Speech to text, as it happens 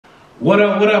What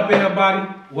up,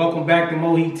 everybody? Welcome back to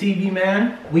MoHeat TV,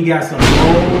 man. We got some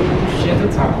old shit to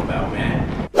talk about,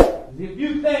 man. If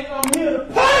you think I'm here to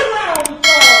play around with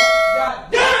y'all,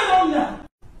 got done or not?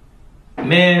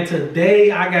 Man, today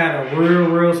I got a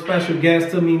real special guest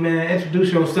to me, man.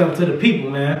 Introduce yourself to the people,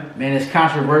 man. Man, it's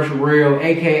Controversial Rell,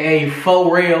 aka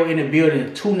Faux Rell in the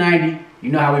building, 290.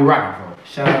 You know how we rockin' for.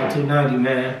 Shout out 290,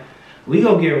 man. We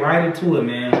gonna get right into it,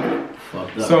 man.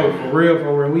 Fucked up. So for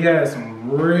real, we had some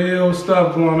real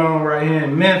stuff going on right here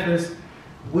in Memphis.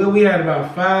 Well, we had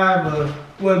about five or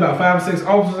six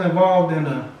officers involved in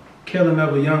the killing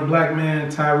of a young black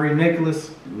man, Tyre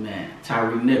Nichols. Man,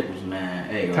 Tyre Nichols, man.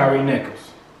 Hey, Tyre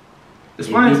Nichols.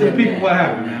 Explain to the people what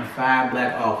happened, man. 5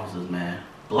 black officers, man.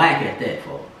 Black at that,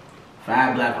 folks.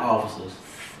 5 black officers.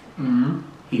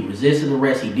 He resisted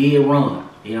arrest. He did run.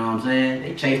 You know what I'm saying?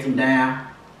 They chased him down,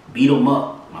 beat him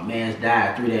up. My man's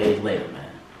died 3 days later, man.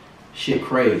 Shit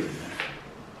crazy, man.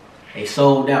 They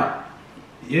sold out.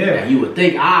 Yeah. Now, you would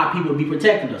think our people would be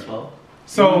protecting us, folks.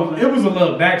 So it was a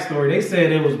little backstory. They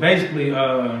said it was basically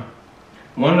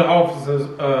one of the officers,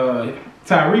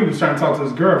 Tyre was trying to talk to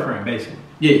his girlfriend, basically.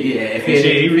 Yeah.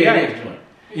 He reacted.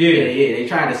 Yeah. They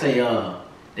tried to say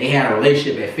they had a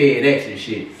relationship at FedEx and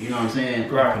shit. You know what I'm saying?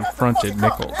 Right. Confronted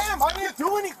Nichols. Damn, I didn't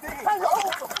do anything.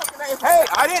 Hey,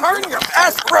 I didn't turn your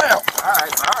ass around. All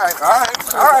right.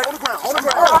 On the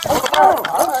ground.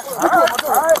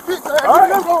 Hey,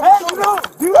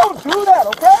 you don't do that,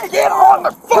 okay? Get on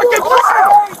the fucking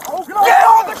ground. Get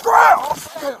on the ground.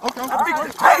 Okay. I'm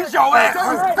fixing to tase your ass.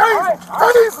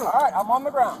 All right, I'm on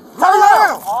the ground. Lay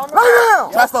down.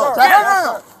 Chest up.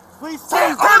 Please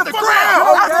stay on the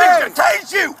ground. I'm fixing to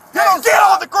tase you. Get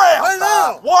on the ground. Lay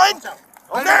down. One.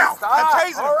 Now, I'm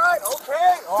tasing. All right,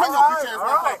 okay. Turn your bitch ass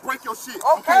around. Break your shit.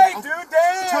 Okay, dude,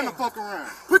 damn. Turn the fuck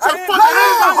around. Put your fucking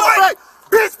hands on your back.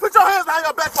 Bitch, put your hands on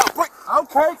your back while I break.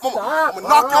 Okay, stop. I'm gonna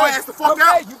knock your ass the fuck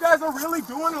out. Okay, you guys are really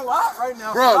doing a lot right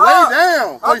now. Bro, lay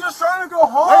down. I'm just trying to go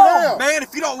home. Lay down. Man,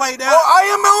 if you don't lay down. I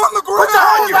am on the ground. Put your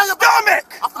hands on your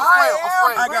stomach.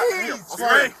 I got it.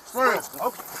 Okay.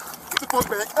 Get the fuck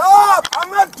back. Stop. I'm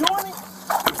not doing it.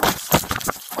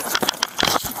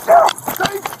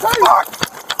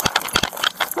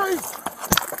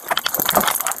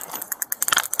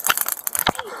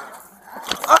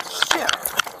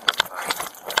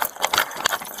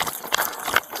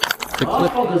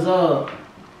 Motherfuckers,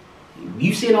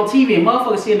 you see it on TV and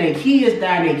motherfuckers seeing their kids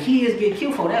die and their kids get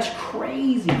killed for. That's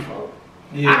crazy, folks.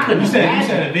 Yeah, I couldn't imagine. You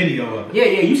sent a video of it.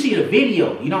 Yeah, you see the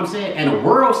video, you know what I'm saying? And the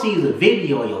world sees a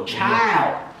video of your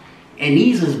child. And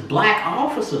these is black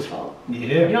officers, folks. Yeah.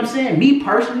 You know what I'm saying? Me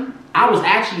personally, I was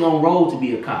actually on road to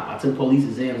be a cop. I took police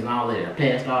exams and all that. I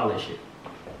passed all that shit.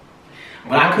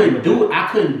 But I couldn't do it. I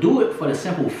couldn't do it for the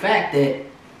simple fact that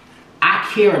I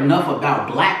care enough about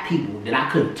black people that I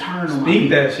couldn't turn on my people. Speak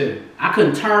that shit. I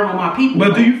couldn't turn on my people.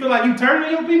 But do you feel like you turn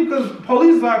on your people? Because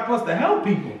police are supposed to help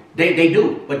people. They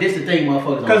do. But this is the thing,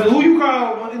 motherfuckers. Because who you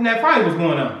called when that fight was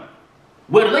going on?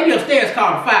 Well, the lady upstairs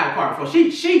called the fire department for.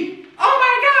 She, oh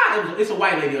my God. It's a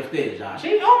white lady upstairs, y'all.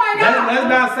 She, oh my God. Let's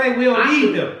not say we'll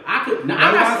need them. I'm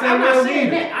not saying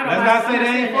that. Let's not say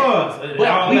they ain't for us.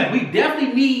 But we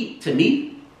definitely need, to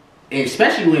me, and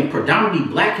especially in predominantly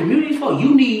black communities,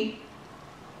 you need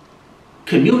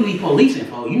community policing,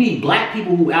 folks. You need black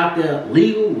people who out there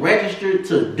legal, registered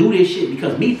to do this shit.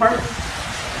 Because me personally,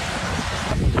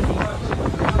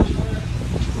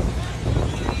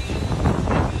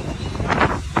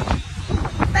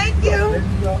 thank you.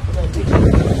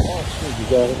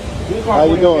 How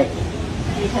you doing?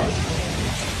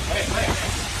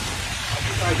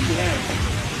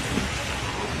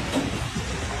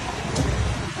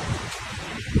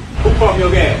 Who pumped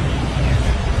your gas?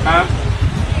 Huh?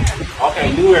 Okay,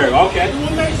 new area. Okay, I just want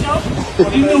to make sure.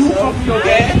 You knew who pumped your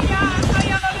gas?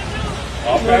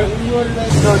 Okay. You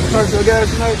pumped your gas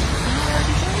tonight?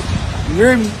 You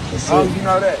hear me? You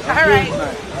know that. All right.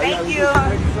 Thank you.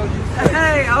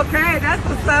 Hey, okay, that's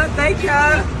what's up. Thank you.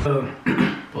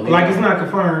 Like it's not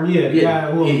confirmed.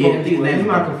 It's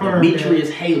not confirmed. Demetrius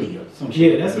Haley or some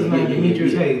shit. Yeah, that's his name,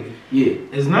 Demetrius Haley. Yeah.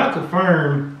 It's not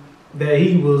confirmed that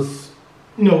he was,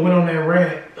 went on that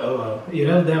rant. Yeah,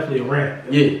 that was definitely a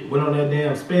rant. Yeah. Went on that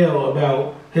damn spell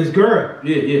about his girl.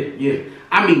 Yeah.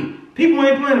 I mean, people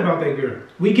ain't playing about that girl.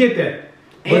 We get that.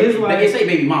 But it's like they say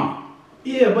baby mama.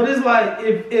 Yeah, but it's like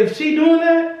if she doing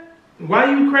that, why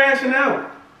you crashing out?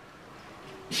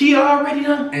 She already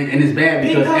done. And it's bad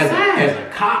because as a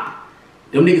cop,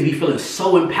 them niggas be feeling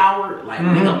so empowered. Like,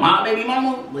 nigga, my baby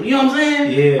mama. You know what I'm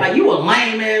saying? Yeah. Like, you a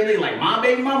lame ass nigga. Like, my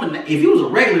baby mama. If you was a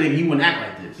regular nigga, you wouldn't act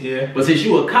like this. Yeah. But since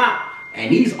you a cop,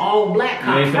 And these all black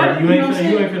cops. You ain't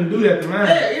finna do that to mine.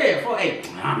 Yeah. Hey,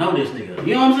 I know this nigga.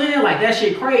 You know what I'm saying? Like, that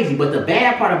shit crazy. But the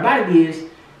bad part about it is,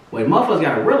 what motherfuckers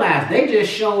gotta realize, they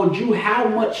just showed you how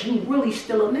much you really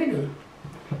still a nigga.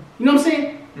 You know what I'm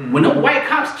saying? Mm-hmm. When the white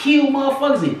cops killed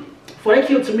motherfuckers, before they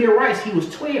killed Tamir Rice, he was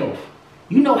 12.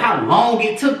 You know how long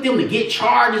it took them to get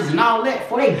charges and all that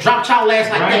before they dropped y'all ass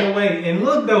like that. Right away. And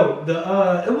look though,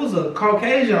 it was a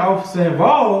Caucasian officer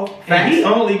involved, and he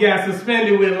only got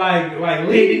suspended with like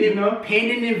leading, you know,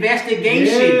 pending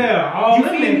investigation. Yeah, all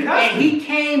them in custody. And he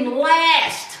came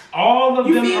last. All of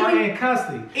them are in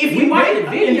custody. If you watch the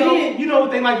video, then, you know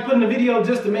what they like to put in the video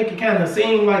just to make it kind of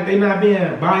seem like they not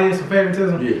being biased or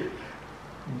favoritism. Yeah.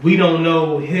 We don't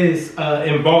know his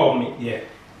involvement yet,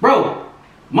 bro.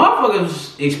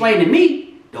 Motherfuckers explained to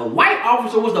me the white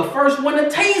officer was the first one to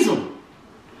tase him.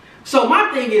 So my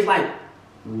thing is like,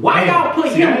 why y'all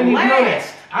put him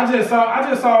last? I just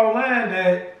saw online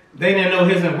that they didn't know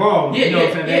his involvement. Yeah, you know what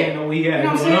I'm saying? They didn't know he had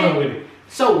going on with it.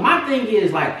 So my thing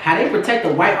is like, how they protect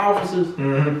the white officers,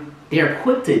 they're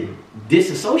quick to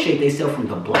disassociate themselves from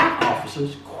the black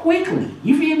officers quickly.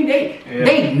 You feel me?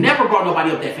 They never brought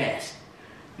nobody up that fast.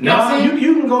 No,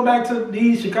 you can go back to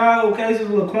these Chicago cases,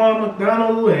 Laquan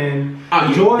McDonald and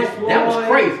George Floyd. That was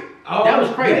crazy. That was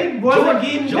crazy.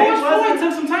 George Floyd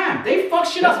took some time. They fucked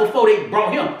shit up before they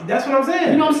brought him. That's what I'm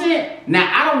saying. You know what I'm saying?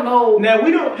 Now I don't know. Now we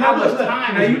don't how much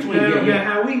time is between them.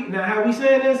 Now how we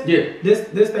saying this? Yeah.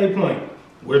 This they point.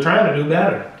 We're trying to do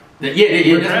better. Yeah.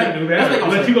 We're trying to do better.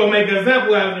 But you gonna make an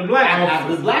example out of the black officers. Out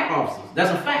of the black officers.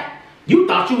 That's a fact. You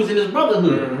thought you was in this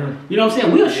brotherhood. You know what I'm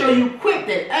saying? We'll show you quick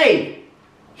that, hey,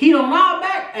 he don't lie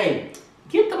back. Hey,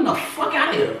 get them the fuck out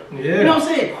of here. Yeah. You know what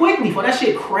I'm saying? Quickly, for that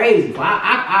shit crazy.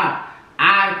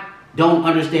 I don't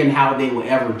understand how they would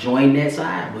ever join that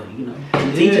side, but you know,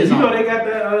 teachers. You know they got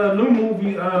that new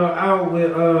movie out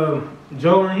with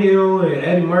Joe Hill and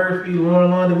Eddie Murphy,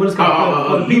 Lauren London. What is it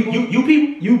called? You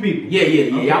people.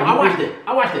 Yeah. Okay, I watched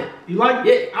it. You like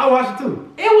it? Yeah, I watched it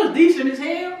too. It was decent as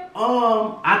hell.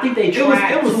 I think they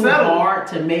tried too hard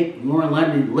to make Lauren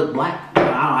London look black.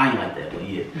 I ain't like that, but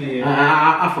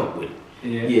I fuck with it.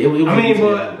 Yeah, it was. I mean,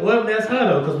 but what if that's her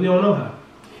though? Because we don't know her.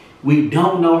 We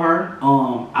don't know her.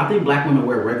 I think black women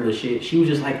wear regular shit. She was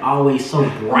just like always so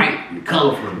bright and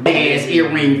colorful, big ass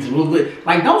earrings,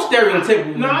 like don't stereotype.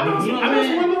 No, I know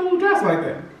some women who dress like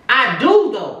that. I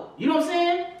do though. You know what I'm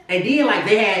saying? And then like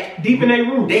they had deep in their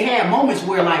roots. They had moments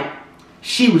where like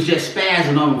she was just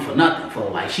spazzing on them for nothing. For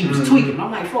like she was tweaking.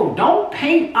 I'm like, bro, don't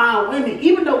paint our women,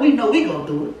 even though we know we go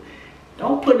through it.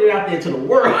 Don't put it out there to the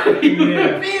world. You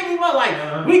feel me? But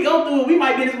like we go through it, we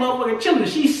might be this motherfucker chilling.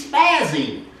 She's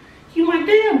spazzing. You like,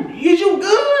 damn, is you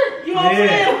good? You know what I'm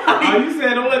saying? Like, you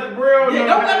said don't let the world know.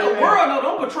 Don't let the world know.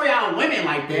 Don't portray our women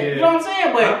like that. You know what I'm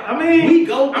saying? But I mean, we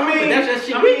go through it. That's just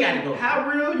shit we gotta go through. How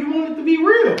real you want it to be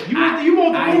real? You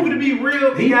want the movie to be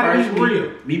real, it gotta be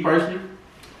real. Me personally,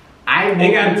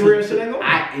 it gotta be real, shit ain't going.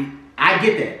 I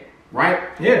get that, right?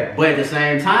 Yeah. But at the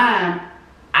same time,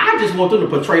 I just want them to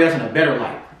portray us in a better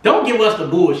light. Don't give us the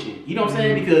bullshit. You know what I'm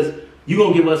saying? Because you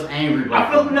gonna give us angry black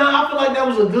people. I feel like that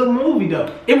was a good movie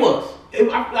though. It was.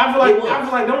 I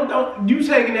feel like don't you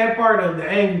taking that part of the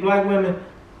angry black women,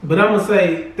 but I'm gonna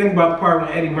say think about the part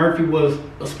when Eddie Murphy was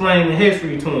explaining the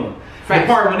history to him. The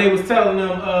part when they was telling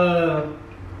them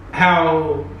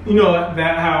how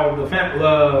how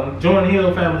the Jordan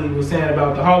Hill family was saying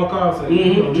about the Holocaust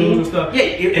and Jews and stuff. Yeah,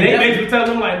 and they basically tell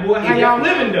them like, boy, how y'all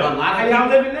living though? How y'all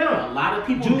living now? A lot of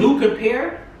people do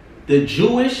compare the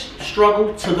Jewish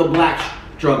struggle to the black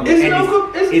struggle. It's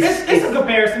a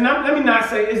comparison. Let me not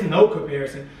say it's no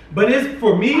comparison, but it's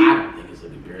for me. I don't think it's a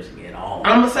comparison at all.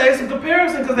 I'm gonna say it's a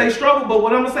comparison because they struggle, but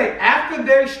what I'm gonna say after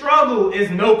their struggle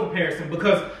is no comparison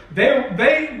because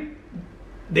the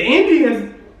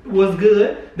Indians was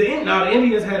good. The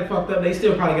Indians had it fucked up. They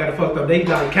still probably got it fucked up. They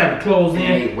got it kind of closed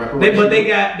in. But they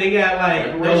got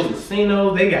like those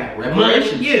casinos. They got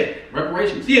reparations. Yeah,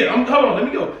 reparations. Yeah. Hold on. Let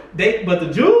me go. But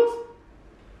the Jews,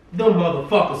 them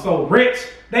motherfuckers so rich.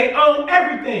 They own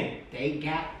everything. They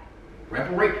got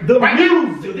reparations. Right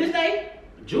now, to this day,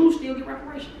 Jews still get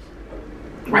reparations.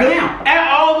 Right now,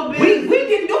 at all the business. We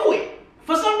didn't do it.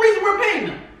 For some reason, we're paying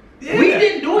them. Yeah. We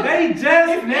didn't do it. They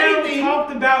just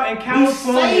talked about in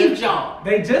California. We saved y'all.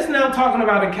 They just now talking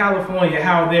about in California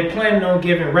how they're planning on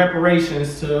giving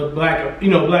reparations to black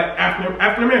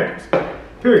African Americans.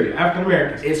 Period. African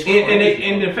Americans. It's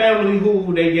and the family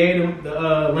who they gave them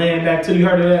the land back to. You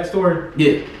heard of that story?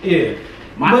 Yeah. Yeah.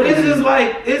 But it's just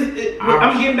like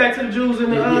I'm getting back to the Jews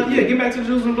and getting back to the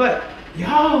Jews and black.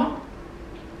 Y'all,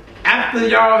 after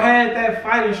y'all had that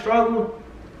fight and struggle.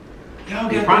 Y'all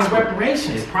got these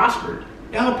reparations. It's prospered.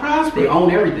 Y'all prosper. They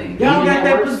own everything. Y'all got that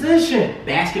Networks, position.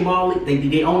 basketball,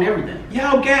 they own everything.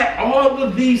 Y'all got all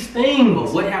of these things.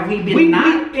 But what have we been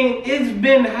not? And it's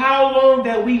been how long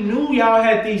that we knew y'all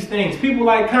had these things? People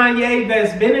like Kanye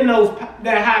that's been in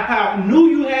that high power knew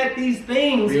you had these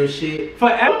things. Real shit.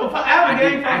 Forever.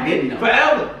 I didn't know.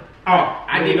 Forever. Oh,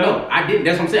 I didn't know. I didn't.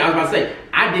 That's what I'm saying. I was about to say.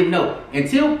 I didn't know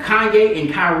until Kanye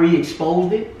and Kyrie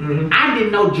exposed it. I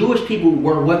didn't know Jewish people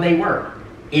were what they were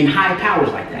in high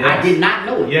powers like that. Yes. I did not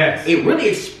know it. Yes. It really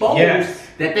exposed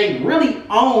that they really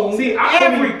own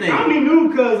everything. I only knew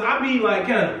because I be like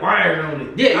kind of wired on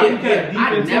it. Yeah.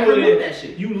 I never knew that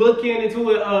shit. You look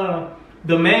into it.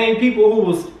 The main people who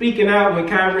was speaking out when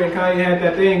Kyrie and Kanye had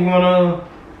that thing going on,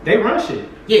 they run shit.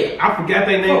 Yeah. I forgot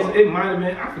their names. It might have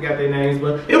been, I forgot their names,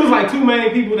 but it was like two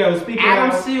main people that was speaking Adam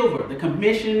out. Silver, the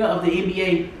commissioner of the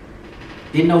NBA,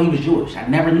 didn't know he was Jewish. I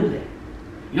never knew that.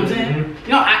 You know what I'm saying?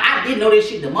 You know, I didn't know this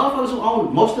shit. The motherfuckers who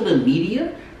own most of the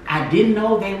media, I didn't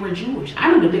know they were Jewish.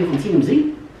 I knew the nigga from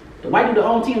TMZ. The white dude that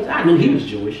owned TMZ, I knew he was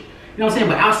Jewish. You know what I'm saying?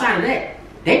 But outside of that,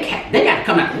 they got to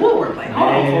come out the woodwork like,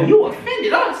 oh, you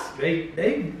offended us. They got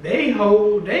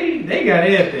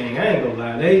everything. I ain't gonna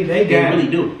lie. They really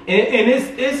do. And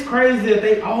it's crazy that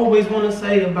they always want to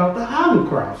say about the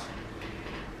Holocaust.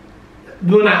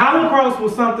 When the Holocaust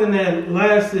was something that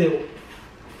lasted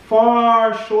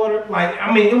far shorter, like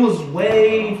I mean, it was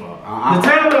way. The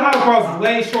time of the Holocaust was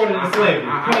way shorter than slavery.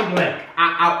 Point blank.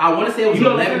 I want to say it was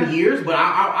 11 years, but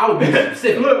I would be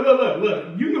specific.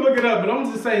 Look. You can look it up, but I'm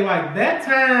just saying, like that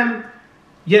time.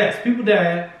 Yes, people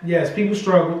died. Yes, people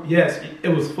struggled. Yes, it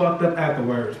was fucked up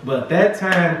afterwards. But that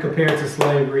time compared to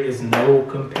slavery is no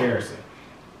comparison.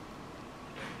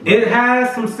 It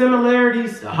has some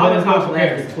similarities. The Holocaust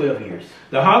lasted 12 years.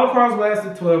 The Holocaust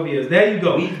lasted 12 years. There you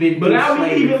go. We've been without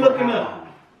me even looking up.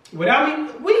 Without me,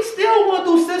 we still went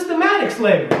through systematic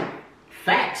slavery.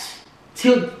 Facts.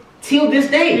 Till this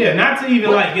day. Yeah, not to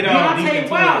even like get all deep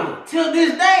into it. Till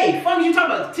this day. Fuck you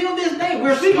talking about? Till this day,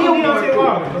 we're still going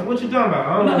through. What you talking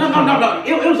about? No.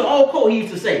 It was an old quote he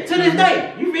used to say. To this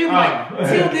day. You feel me? Like,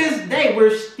 till this day,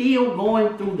 we're still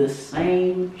going through the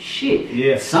same shit.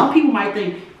 Yeah. Some people might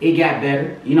think it got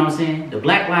better. You know what I'm saying? The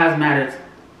Black Lives Matter.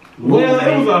 Well,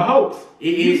 it was a hoax.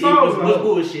 It was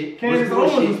bullshit. Candace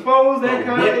Owens exposed that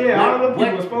kind of, all the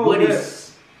people exposed that.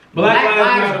 Black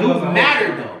Lives do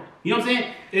matter, though. You know what I'm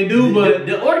saying? It do, but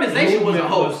the organization was a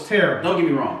hoax. Was terrible. Don't get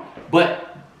me wrong.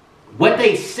 But what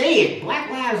they said, Black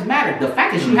Lives Matter, the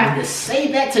fact that you have to say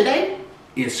that today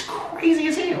is crazy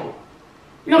as hell.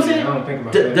 You know what I'm saying? I don't think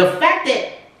about that. The fact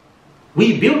that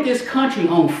we built this country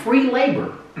on free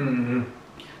labor.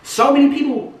 So many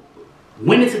people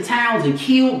went into towns and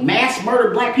killed, mass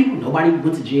murdered black people. Nobody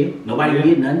went to jail. Nobody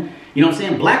did nothing. You know what I'm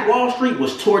saying? Black Wall Street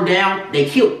was tore down. They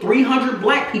killed 300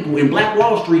 black people in Black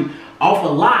Wall Street off a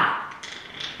lie.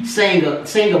 Saying a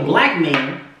black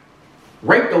man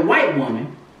raped a white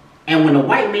woman, and when the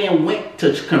white man went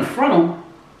to confront him,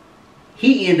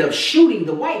 he ended up shooting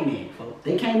the white man. Folks.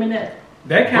 They came in that.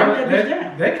 That kind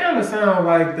of sounds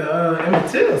like the Emmett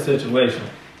Till situation.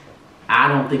 I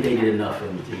don't think they did enough for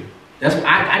Emmett Till. That's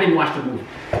why I didn't watch the movie.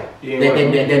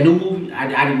 That new movie,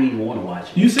 I didn't even want to watch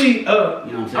it. You see, you know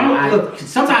what I'm saying?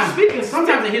 Sometimes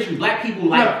in history, black people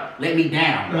let me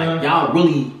down. Like y'all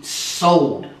really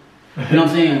sold. You know what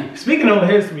I'm saying? Speaking of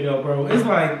history, though, bro, it's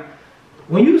like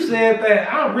when you said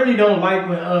that, I really don't like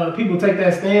when people take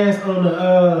that stance on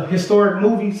the historic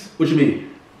movies. What you mean?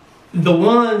 The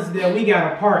ones that we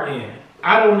got a part in.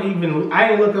 I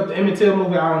ain't look up the Emmett Till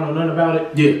movie. I don't know nothing about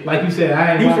it. Yeah. Like you said,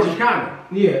 I ain't He was watched from Chicago.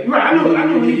 Yeah, right. I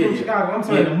knew he from Chicago. I'm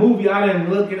saying the movie, I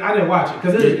didn't watch it.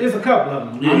 Because there's a couple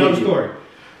of them. I know the story.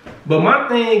 But my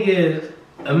thing is,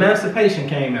 Emancipation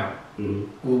came out with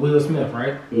Will Smith,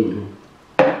 right?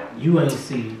 You ain't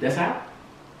see. That's out?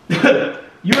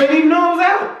 You ain't even know it was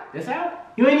out. That's out?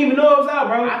 You ain't even know it was out,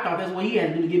 bro. I thought that's what he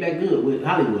had to do to get back good with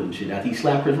Hollywood and shit. After he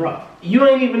slapped Chris Rock. You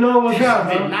ain't even know it was out,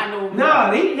 bro. Did not know it was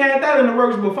out. He had that in the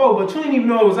works before, but you ain't even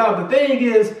know it was out. The thing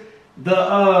is,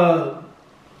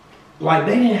 like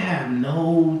they didn't have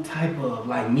no type of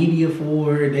like media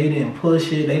for it. They didn't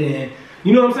push it. They didn't.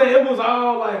 You know what I'm saying? It was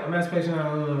all like Emancipation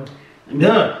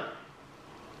done.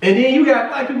 And then you got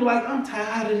black people like, I'm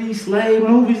tired of these slave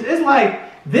movies. It's like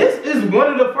this is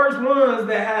one of the first ones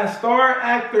that has star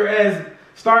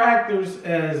actors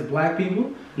as black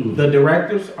people. The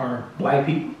directors are black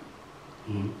people.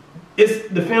 It's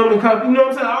the filming company. You know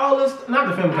what I'm saying? All this, not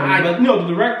the film company, but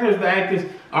the directors, the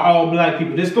actors are all black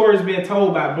people. This story is being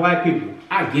told by black people.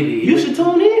 I get it. You should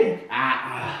tune in.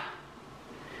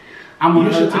 I'm on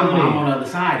the other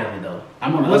side of it though.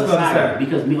 I'm on the other side of it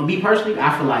because me personally,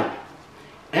 I feel like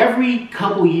every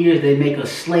couple years they make a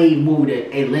slave movie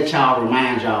that, hey, let y'all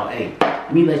remind y'all, hey,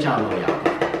 let me let y'all know y'all.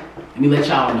 Let me let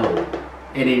y'all know.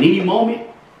 And at any moment,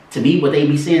 to me, what they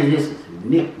be saying is,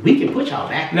 we can put y'all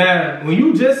back. Now, when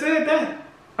you just said that,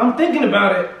 I'm thinking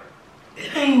about it.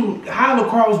 It ain't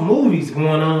Holocaust movies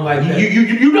going on like that.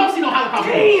 You don't see no Holocaust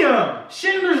movies. Damn!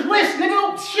 Schindler's List,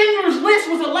 nigga. Schindler's List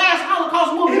was the last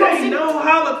Holocaust movie. It ain't no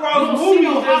Holocaust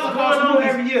movies that's going on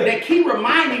every year. That keep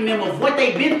reminding them of what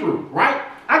they've been through, right?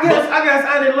 I guess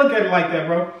I didn't look at it like that,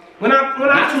 bro. When I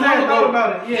just had thought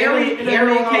about it, Harriet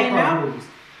came out. Movies.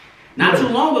 Not too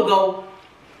long ago.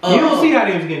 You don't see how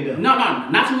they was getting done. No,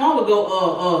 not too long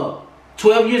ago.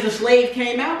 12 Years a Slave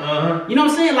came out. You know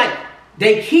what I'm saying? Like,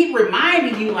 they keep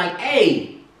reminding you, like,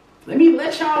 hey, let me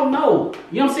let y'all know.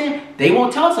 You know what I'm saying? They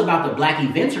won't tell us about the black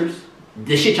inventors,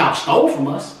 the shit y'all stole from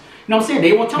us. You know what I'm saying?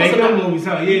 They won't tell us about movies,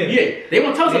 huh? Yeah. Yeah. They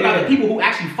won't tell us about the people who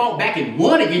actually fought back and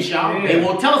won against y'all. Yeah. They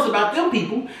won't tell us about them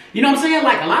people. You know what I'm saying?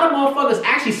 Like, a lot of motherfuckers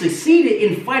actually succeeded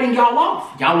in fighting y'all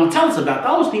off. Y'all won't tell us about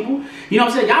those people. You know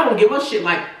what I'm saying? Y'all won't give us shit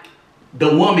like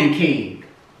the Woman King.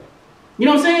 You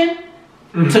know what I'm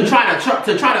saying? To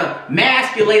try to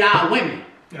masculate our women.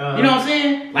 You know what I'm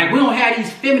saying? Like, we don't have these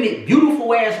feminine,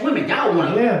 beautiful ass women. Y'all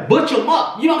want to butch them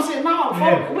up. You know what I'm saying? No,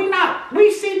 folks,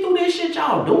 we see through this shit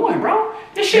y'all doing, bro.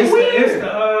 This shit weird.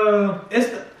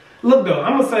 Look though,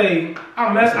 I'm gonna say,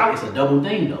 it's a double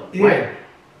thing though, right?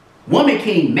 Woman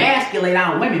King masculate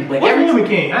our women, but what's Woman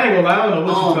King? I ain't gonna lie, I don't know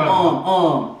what you're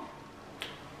talking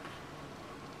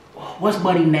about. What's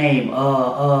buddy name?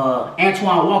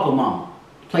 Antoine Walker mama.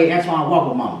 Played Antoine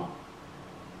Walker mama.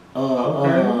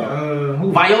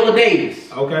 Viola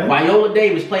Davis. Okay. Viola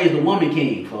Davis plays the Woman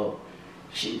King, folks.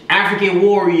 African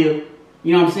warrior,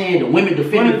 you know what I'm saying? The women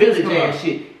defend the village ass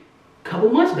shit. Couple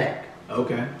months back.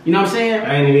 Okay. You know what I'm saying?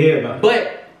 I ain't even hear about it.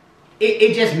 But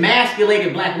it just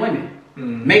masculated black women.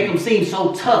 Make them seem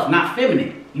so tough, not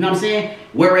feminine. You know what I'm saying?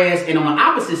 Whereas, and on the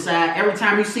opposite side, every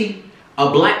time you see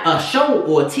a show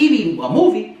or a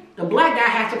movie, the black guy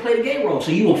has to play the gay role.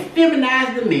 So you will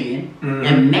feminize the men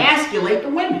and masculate the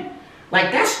women.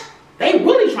 Like, they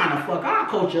really trying to fuck our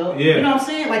culture up. Yeah. You know what I'm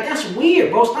saying? Like, that's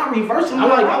weird, bro. Stop reversing. I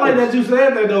like that you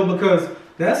said that though, because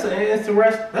that's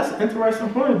an interesting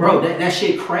point, bro. That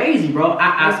shit crazy, bro.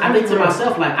 I think to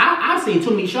myself, like, I've seen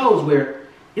too many shows where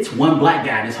it's one black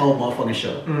guy in this whole motherfucking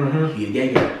show. He a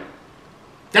gay guy.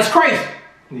 That's crazy.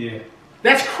 Yeah.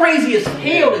 That's crazy as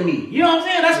hell to me. You know what I'm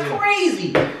saying? That's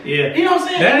crazy. Yeah. You know what I'm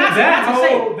saying?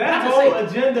 That whole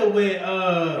agenda with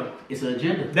it's an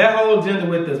agenda. That whole agenda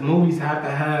with this movies have to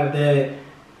have that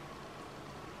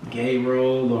gay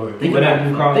role or whatever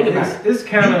you call it. Think about it. It's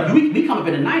kind of we come up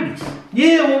in the 90s.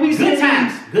 Yeah, when we Good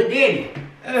Times, Good Daddy.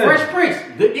 Fresh Prince,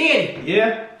 Good Daddy.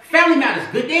 Yeah. Family Matters,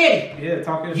 Good Daddy. Yeah,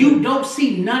 talking. You don't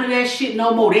see none of that shit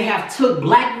no more. They have took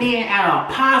black men out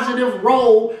of a positive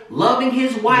role, loving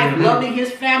his wife, loving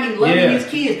his family, loving his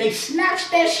kids. They snatched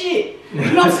that shit. You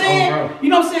know what I'm saying? You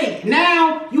know what I'm saying?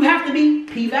 Now you have to be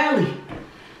P-Valley.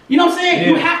 You know what I'm saying?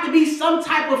 You have to be some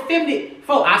type of feminine.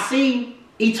 Folk, I seen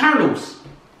Eternals.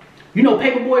 You know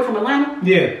Paperboy from Atlanta?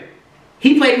 Yeah.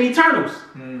 He played in Eternals.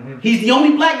 He's the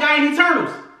only black guy in Eternals.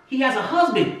 He has a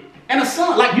husband and a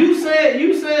son. Like you said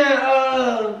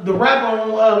the rap on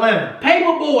Atlanta.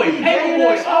 Paperboy.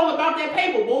 Paperboy's all about that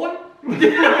Paperboy.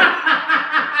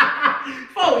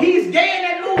 Folk, he's gay in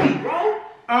that movie, bro.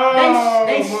 Oh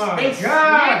they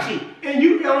snatch it. And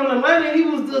you on Atlanta, he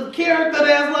was the character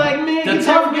that's like, man, the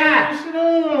tough guy.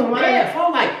 Yeah,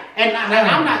 folks, like, and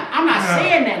I'm not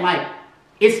saying that like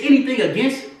it's anything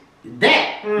against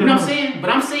that. You know what I'm saying? But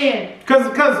I'm saying cause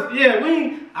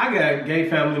I got gay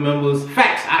family members.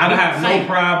 Facts. I have no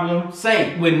problem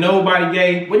with nobody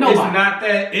gay. With nobody. It's not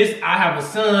that. I have a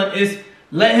son. It's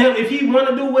let him, if he want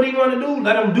to do what he want to do,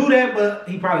 let him do that. But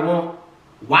he probably won't.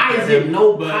 Why is it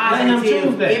no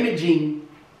positive imaging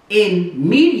in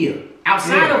media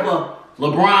outside of a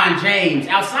LeBron James,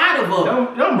 outside of a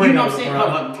don't bring you know what I'm saying?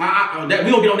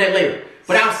 We gonna get on that later.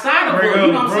 But outside of a, you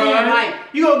know what I'm saying? Like,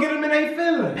 you gonna get them in their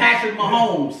feelings. Patrick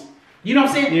Mahomes. You know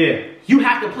what I'm saying? Yeah. You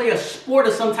have to play a sport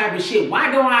or some type of shit. Why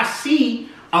don't I see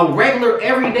a regular,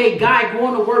 everyday guy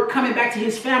going to work, coming back to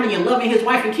his family and loving his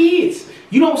wife and kids?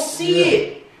 You don't see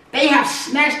it. They have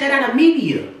snatched that out of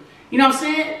media. You know what I'm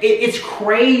saying? It's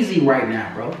crazy right now,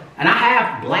 bro. And I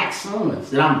have black sons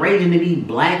that I'm raising to be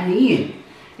black men.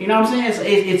 You know what I'm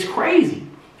saying? It's crazy.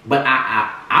 But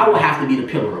I would have to be the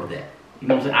pillar of that. You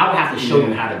know what I'm saying? I would have to show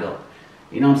them how to go.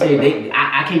 You know what I'm saying?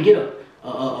 I can't get a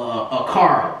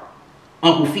Carl,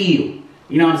 Uncle Phil. You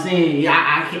know what I'm saying?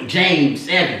 I can't, James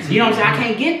Evans. You know what I'm saying? I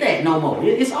can't get that no more.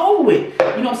 It's over with.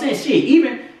 You know what I'm saying? Shit.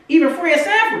 Even Fred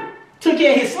Sanford took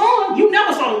care of his son. You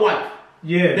never saw the wife.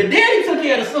 Yeah. The daddy took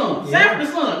care of the son. Yeah. Sanford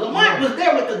the son. Lamont was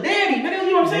there with the daddy. Man,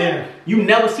 you know what I'm saying? Yeah. You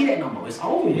never see that no more. It's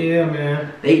over. Yeah,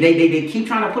 man. They keep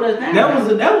trying to put us down. That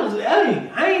was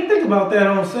hey, I ain't think about that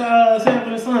on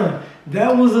Sanford the Son.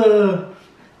 That was a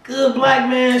good black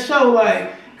man show,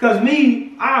 like, cause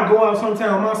me, I go out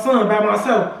sometime with my son by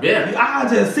myself. Yeah. I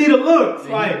just see the looks,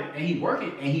 and he working.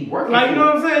 Like, you know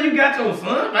what I'm saying? You got your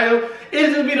son. Like,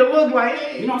 it just be the look like,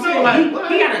 hey, you know what I'm saying?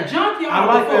 Like, he got a junkyard. I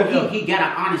like that though. He got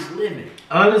an honest living.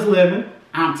 Honest living.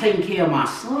 I'm taking care of my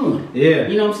son. Yeah.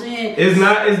 You know what I'm saying? It's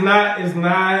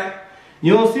not.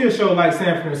 You don't see a show like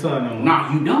Sanford and Son no more. No,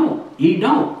 you don't. You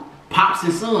don't. Pops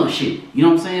and son shit. You know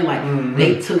what I'm saying? Like,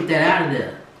 they took that out of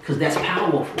there. Because that's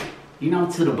powerful. You know,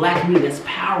 to the black community, that's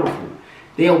powerful.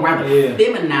 They'll rather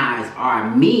feminize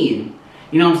our men.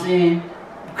 You know what I'm saying?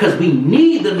 Because we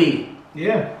need the men.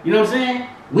 Yeah. You know what I'm saying?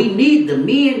 We need the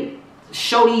men.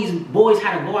 Show these boys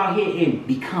how to go out here and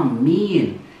become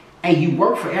men. And you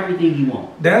work for everything you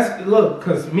want. Look,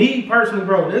 cause me personally,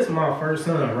 bro, this is my first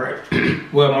son, right?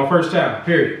 Well, my first child,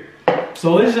 period.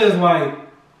 So it's just like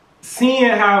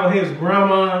seeing how his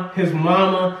grandma, his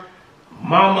mama,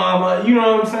 my mama, you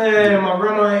know what I'm saying? My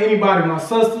grandma, anybody, my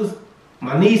sisters,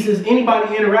 my nieces,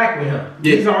 anybody interact with him.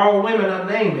 Yeah. These are all women I'm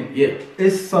naming. Yeah.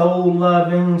 It's so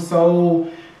loving,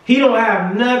 he don't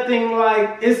have nothing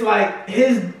like, it's like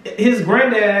his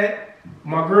granddad,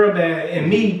 my girl dad, and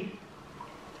me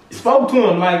spoke to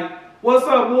him like, what's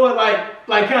up, boy?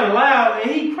 Like kind of loud,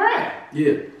 and he cried.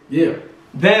 Yeah, yeah.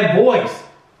 That voice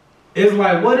is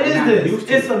like, what is this?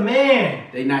 It's a man.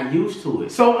 They not used to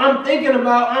it. So I'm thinking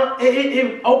about,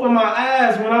 it opened my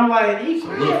eyes when I'm like, he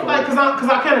cried, like, cause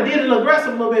I kind of did it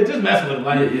aggressive a little bit, just mess with him,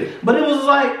 like. Yeah. But it was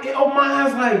like, it opened my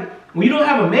eyes like, when you don't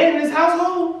have a man in this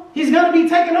household, he's gonna be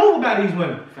taken over by these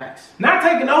women. Facts. Not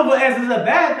taken over as is a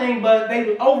bad thing, but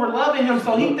they over loving him,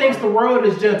 so he thinks the world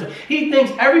is gentle. He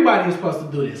thinks everybody is supposed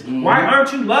to do this. Why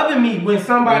aren't you loving me when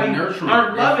somebody aren't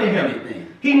loving him?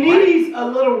 He needs a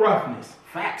little roughness.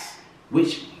 Facts.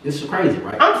 Which is crazy,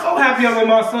 right? I'm so happy I'm with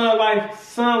my son. Like,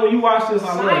 son, when you watch this,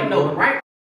 I love you. Know, right?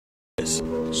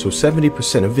 So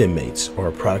 70% of inmates are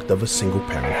a product of a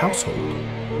single-parent household.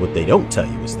 What they don't tell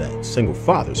you is that single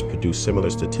fathers produce similar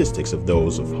statistics of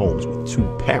those of homes with two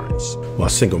parents, while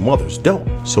single mothers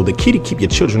don't. So the key to keep your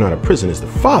children out of prison is the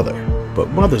father, but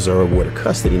mothers are awarded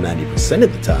custody 90%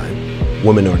 of the time.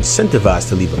 Women are incentivized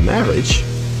to leave a marriage,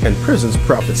 and prisons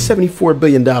profit $74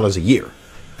 billion a year.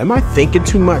 Am I thinking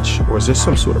too much, or is there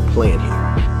some sort of plan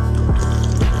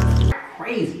here?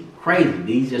 Crazy.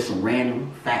 These are some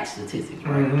random fact statistics,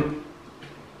 right?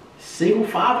 Single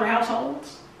father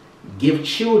households give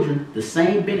children the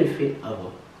same benefit of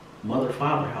a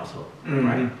mother-father household,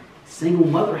 right? Single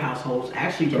mother households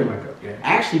actually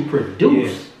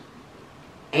produce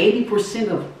 80%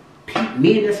 of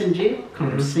men that's in jail come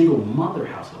from single mother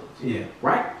households. Yeah.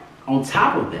 Right? On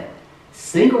top of that,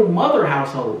 single mother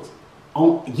households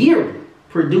yearly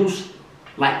produce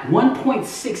like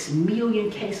 1.6 million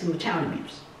cases of child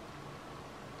abuse.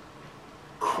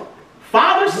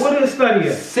 Fathers. What did it study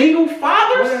at? Single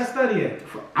fathers. What did I study at?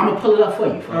 I'm gonna pull it up for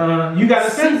you. You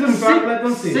gotta send them so I let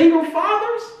them see. Single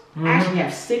fathers actually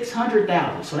have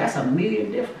 600,000, so that's $1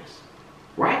 million difference,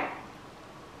 right?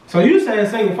 So you saying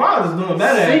single fathers doing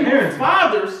better at parenting? Single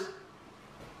fathers.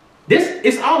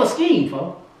 It's all a scheme,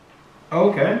 folks.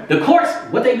 Okay. The courts,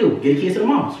 what they do? Get the kids to the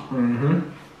moms.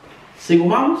 Single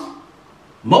mamas.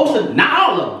 Not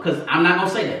all of them, because I'm not gonna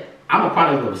say that. I'm a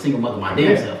product of a single mother my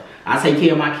damn self. I take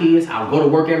care of my kids. I'll go to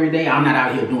work every day. I'm not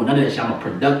out here doing none of that shit. I'm a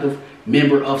productive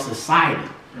member of society.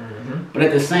 But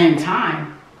at the same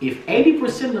time, if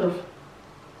 80% of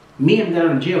men that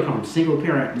are in jail come from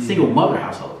single mother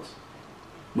households,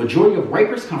 majority of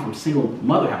rapists come from single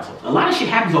mother households. A lot of shit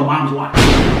happens on mom's watch.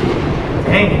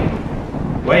 Dang.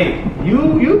 Wait,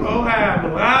 you gonna have a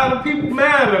lot of people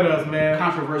mad at us, man.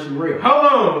 Controversy real. Hold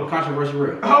on. Controversy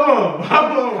real. Hold on.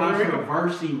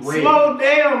 Controversy real. Slow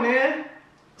down, man.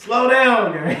 Slow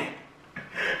down, man.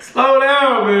 Slow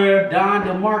down, man. Don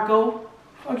DeMarco.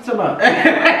 What you talking about?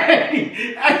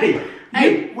 Hey.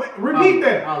 Repeat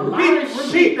that.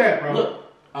 Repeat that, bro. Look,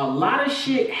 a lot of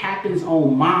shit happens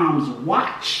on mom's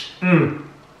watch. Damn.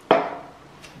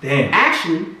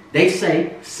 Actually, they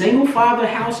say single father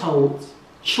households,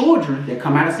 children that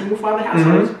come out of single father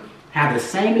households have the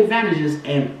same advantages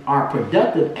and are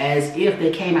productive as if they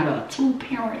came out of a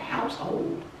two-parent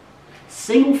household.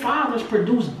 Single fathers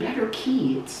produce better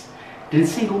kids than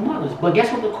single mothers. But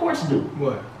guess what the courts do?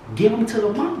 What? Give them to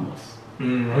the mamas.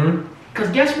 Because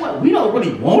guess what? We don't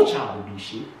really want y'all to be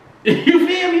shit. You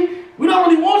feel me? We don't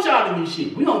really want y'all to be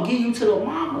shit. We don't give you to the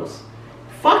mamas.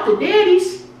 Fuck the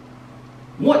daddies.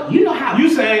 What you know how you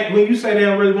say when you say they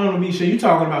don't really want to be shit, you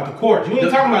talking about the courts. You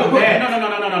ain't talking about the bad. No.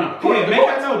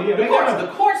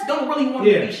 The courts don't really want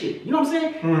to be shit. You know what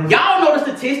I'm saying? Y'all know the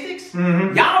statistics.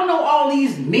 Y'all know all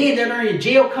these men that are in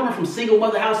jail coming from single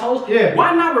mother households. Yeah.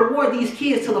 Why not reward these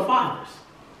kids to the fathers?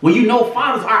 When you know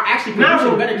fathers are actually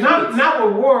producing better kids. Not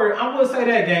reward. I will say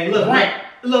that, gang. Look. Grant.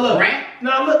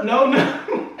 No, look. No.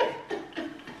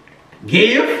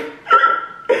 Give.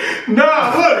 No,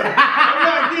 look. I'm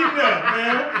not getting that,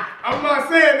 man. I'm not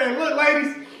saying that. Look,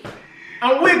 ladies,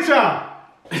 I'm with y'all.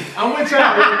 Look,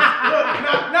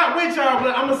 not with y'all,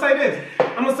 but I'm gonna say this.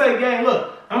 I'm gonna say, gang,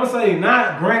 look. I'm gonna say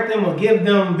not grant them or give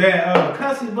them that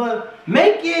custody, but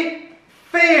make it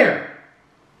fair.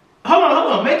 Hold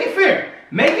on. Make it fair.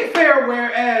 Make it fair.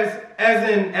 Whereas,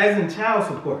 as in child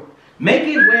support, make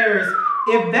it whereas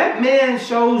if that man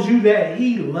shows you that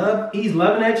he's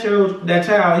loving that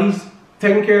child, he's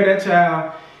taking care of that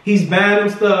child, he's buying him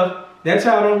stuff that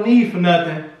child don't need for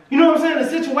nothing. You know what I'm saying? The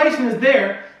situation is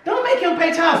there. Don't make him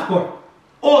pay child support.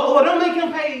 Or don't make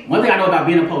him pay. One thing I know about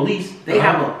being a police, they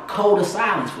have a code of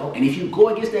silence, folks. And if you go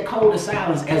against that code of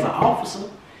silence as an officer,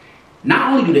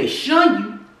 not only do they shun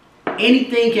you,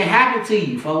 anything can happen to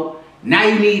you, folks. Now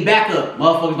you need backup.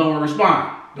 Motherfuckers don't want to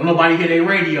respond. Don't nobody hear their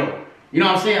radio. You know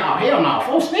what I'm saying? Oh, hell no.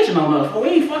 Folks snitching on us. We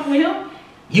ain't fucking with him.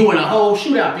 You in a whole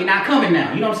shootout. They not coming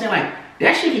now. You know what I'm saying? Like,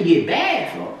 that shit can get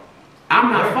bad, folks.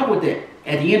 I'm not fucking with that.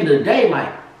 At the end of the day,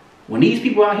 like, when these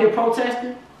people out here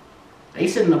protesting, they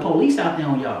sending the police out there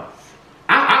on y'all.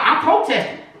 I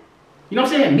protested. You know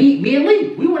what I'm saying? Me and Lee,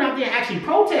 we went out there and actually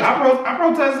protested. I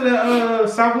protested at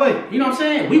South Lake. You know what I'm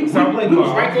saying? We was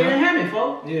right there in Hammond,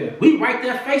 folks. Yeah. We right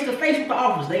there face to face with the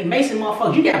officers. They macing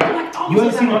motherfuckers. You got black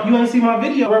officers. You ain't see my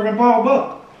video, Reverend Paul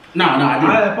Buck. No, I didn't.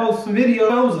 I had posted some video.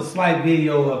 It was a slight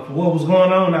video of what was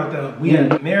going on out there. We had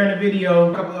the mayor in the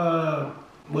video, a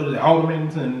couple aldermen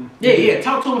and yeah.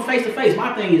 Talk to them face to face.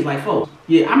 My thing is like, folks,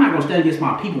 I'm not gonna stand against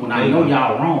my people when I know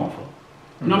y'all wrong, folks.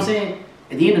 You know what I'm saying?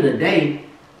 At the end of the day,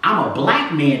 I'm a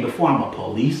black man before I'm a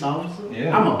police officer.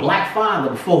 Yeah. I'm a black father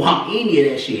before I'm any of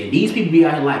that shit. These people be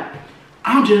out here like,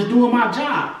 I'm just doing my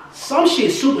job. Some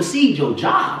shit supersedes your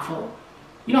job, folks.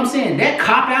 You know what I'm saying? That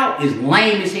cop out is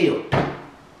lame as hell.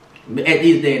 At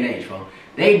this day and age, folks.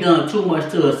 They done too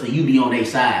much to us so you be on their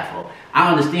side, folks.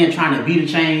 I understand trying to be the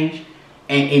change.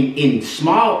 And in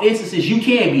small instances, you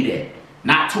can be that.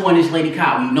 Not towing this lady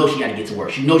cop when you know she got to get to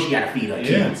work. You know she got to feed her kids.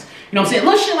 You know what I'm saying?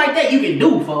 Little shit like that you can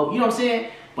do, folks. You know what I'm saying?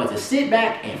 But to sit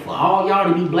back and for all y'all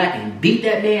to be black and beat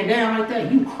that man down like that,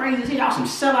 you crazy as hell. Y'all some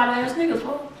sellout ass niggas,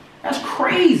 folks. That's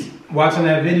crazy. Watching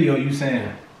that video, you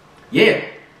saying? Yeah.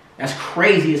 That's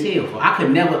crazy as hell, folks. I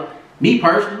could never, me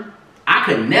personally, I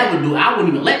wouldn't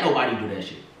even let nobody do that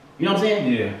shit. You know what I'm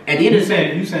saying? Yeah. At the end of the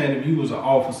day, you saying if you was an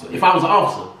officer. If I was an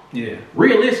officer. Yeah.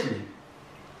 Realistically,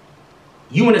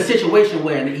 you in a situation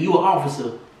where you an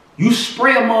officer, you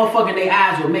spray a motherfucker in their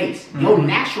eyes with mace. Your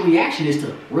natural reaction is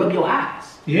to rub your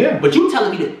eyes. Yeah. But you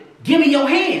telling me to give me your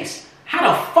hands.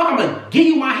 How the fuck I'm gonna give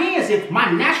you my hands if my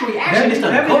natural reaction is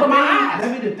to go to my eyes?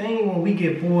 That be the thing when we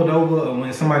get pulled over or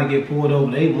when somebody get pulled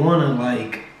over, they wanna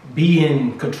like be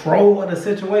in control of the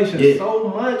situation so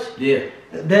much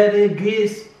that it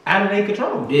gets out of their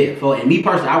control. Yeah, and me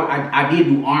personally, I did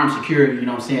do armed security, you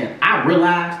know what I'm saying? I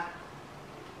realized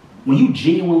when you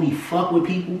genuinely fuck with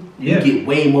people, you get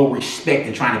way more respect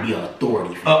than trying to be an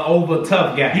authority. Over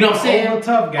tough guy. You know what I'm saying? Over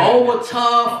tough guy. Over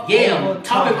tough,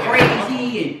 talking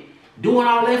crazy and doing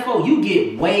all that for you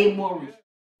get way more respect.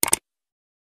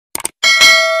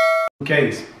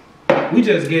 Case. We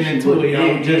just getting into it,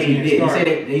 y'all. We just getting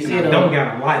started. They said don't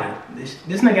got a lighter.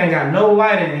 This nigga ain't got no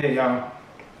light in here, y'all.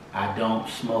 I don't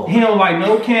smoke. He don't like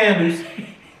no candles.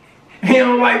 He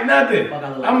don't like nothing.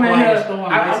 I'm in here.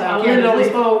 I lit it on the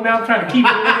stove. Now I'm trying to keep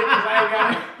it lit because I ain't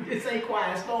got it. This ain't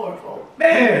quiet storm, folks.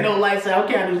 Man. No lights out,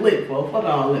 candles lit, folks. Fuck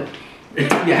all that.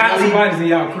 Hot lights in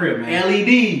y'all crib, man.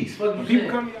 LEDs. Fuck people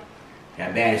come to y'all.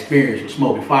 Got bad experience with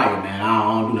smoking fire, man.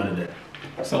 I don't do none of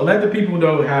that. So let the people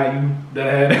know how you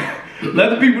let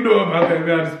the people know about that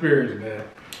bad experience, man.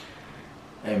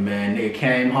 Hey man, nigga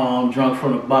came home drunk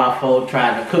from the bar, folks,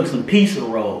 tried to cook some pizza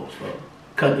rolls, folks.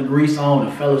 Cut the grease on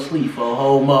and fell asleep for a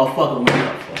whole motherfucker went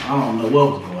up, folks. I don't know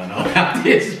what was going on out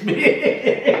this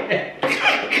bitch.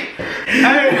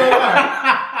 I ain't gonna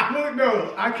lie. Look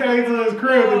though, I came to his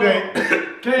crib today.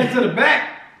 Came to the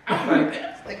back. I was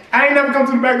like, I ain't never come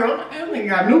to the back though. That nigga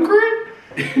got a new crib.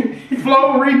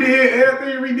 Flow redid,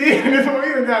 everything redid. This one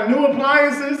here got new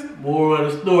appliances. More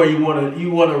of the story, you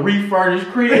wanna refurnish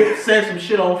crib, set some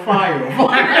shit on fire.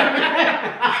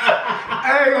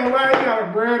 I ain't gonna lie, he got a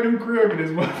brand new crib in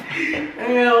this motherfucker.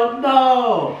 Hell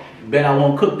no. Bet I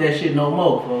won't cook that shit no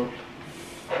more, folks.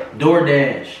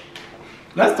 DoorDash.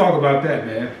 Let's talk about that,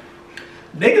 man.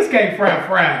 Niggas can't fry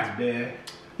fries, man.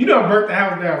 You done burnt the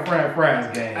house down fried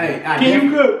fries, gang. Hey, can you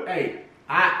cook? Hey,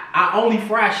 I only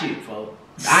fry shit, folks.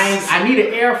 I need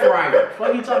an air fryer.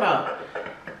 What you talking about?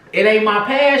 It ain't my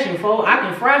passion, folks. I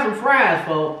can fry some fries,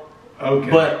 folks. Okay.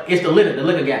 But it's the liquor. The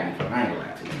liquor got me, folks. I ain't gonna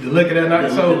lie to you. The liquor that night?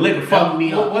 The liquor fucked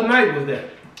me up. What night was that?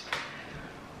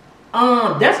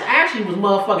 That's actually was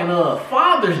motherfucking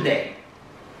Father's Day.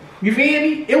 You feel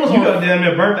me? It was you done damn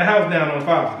near burnt the house down on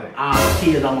Father's Day.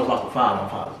 Kids almost lost a father on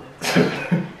Father's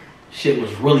Day. Shit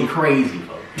was really crazy,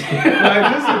 folks. Like,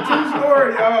 this is a true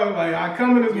story, y'all. Like, I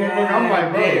come in this motherfucker, I'm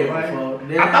like,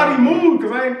 bro, I thought he moved,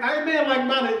 because I ain't been like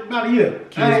about a year.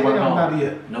 Kids were harmed. About a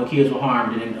year. No kids were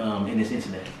harmed in this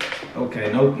incident.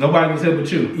 Okay, nobody was here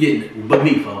but you. Yeah, but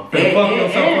me, folks.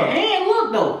 And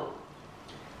look, though.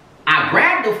 I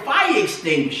grabbed the fire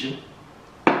extinguisher.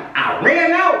 I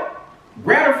ran out,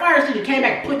 grabbed the fire extinguisher, came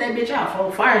back, put that bitch out,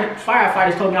 folks.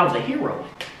 Firefighters told me I was a hero.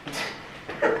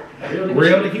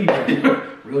 Real the hero.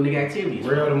 Real nigga activities.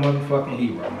 Real the motherfucking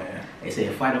hero, man. They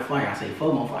said fight or flight. I say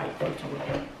FOMO fight.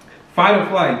 Fight or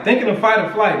flight. Thinking of fight or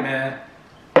flight, man.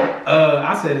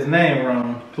 I said his name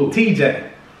wrong. Who? TJ.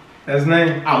 That's his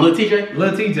name? Oh, Lil TJ?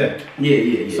 Lil TJ.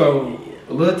 Yeah. So,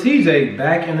 Lil TJ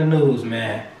back in the news,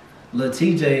 man. Lil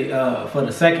TJ, for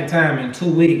the second time in 2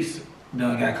 weeks,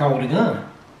 got caught with a gun.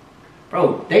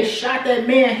 Bro, they shot that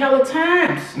man hella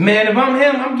times. Man, if I'm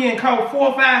him, I'm getting caught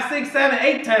 4, 5, 6, 7,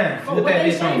 8 times. What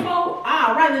they say, folks?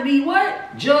 I'd rather be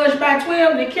what? Judged by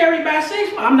 12 than carried by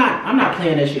 6. I'm not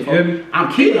playing that shit, folks. I'm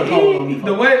keeping a hold on me, folks.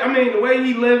 The way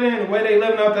he living, the way they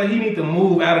living out there, he need to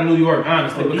move out of New York,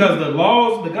 honestly, because the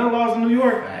gun laws in New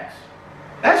York. Facts.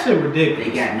 That shit ridiculous.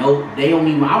 They got I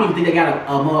don't even think they got a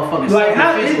motherfucking like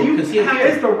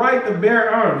it's the right to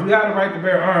bear arms. You have the right to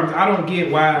bear arms. I don't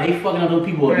get why they fucking up those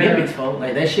people with amendments, folks.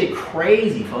 Like that shit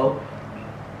crazy, folks.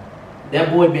 That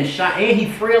boy been shot and he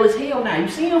frail as hell now. You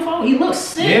see him, folks? He looks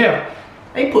sick. Yeah.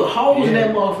 They put holes in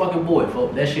that motherfucking boy,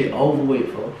 folks. That shit over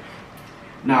with, folks.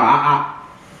 Nah,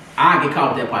 I get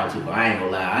caught with that pipe too, folks. I ain't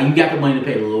gonna lie. You got the money to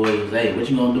pay the lawyers. Hey, what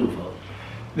you gonna do, folks?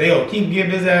 They'll keep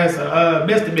giving his ass a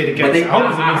misdemeanor case. But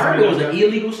I heard it was an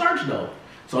illegal search though,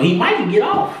 so he might can get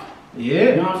off. Yeah,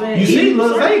 you know what I'm saying. You see,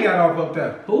 Lil Zay got off up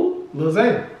there. Who? Lil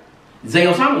Zay. Zay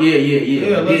or something?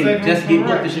 Yeah. Lil Zay just get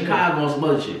booked to Chicago on some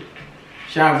other shit.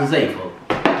 Shout out to Zay, folks.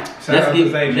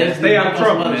 Let's stay out of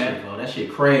trouble, man. Shit, that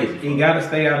shit crazy. You gotta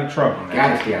stay out of trouble, man.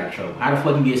 Gotta stay out of trouble. How the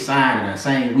fuck you get signed in the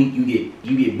same week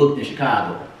you get booked in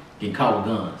Chicago, getting caught with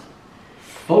guns?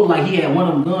 Folks like he had one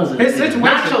of them guns in his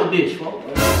nacho dish, folks.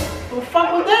 What the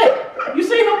fuck was that? You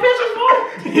seen no pictures,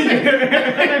 folks?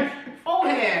 Folks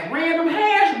had random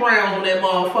hash browns on that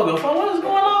motherfucker. Folks, what is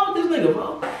going on with this nigga,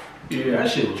 folks? Yeah, that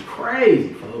shit was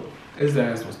crazy, folks. His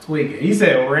ass was tweaking. He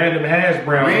said random hash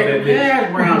browns on that bitch. Random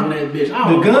hash browns on that bitch.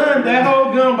 That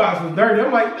whole gun box was dirty.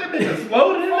 I'm like, that bitch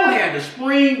exploded in there. Had the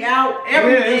spring out,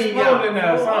 everything exploded in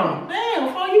there.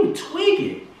 Damn, folks, you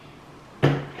tweaking.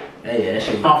 Hey, that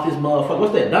shit off this motherfucker.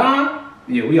 What's that, Don?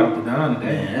 Yeah, we off the Don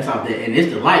today. Man, that's out there. And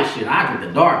it's the light shit. I get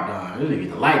the dark Don. This nigga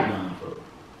get the light Don, folks.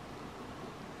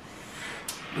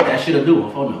 That shit'll do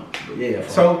it, folks. No. But yeah,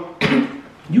 folks. So,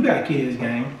 you got kids,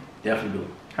 gang. Definitely do.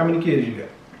 How many kids you got?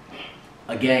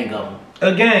 A gang of them.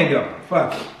 A gang of them.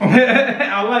 Fuck.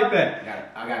 I like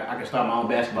that. I can start my own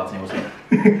basketball team or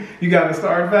something. You got to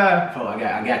start 5? Oh, I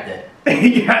got that.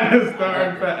 You got to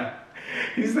start 5.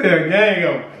 He said a gang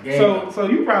of them. So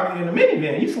you probably in the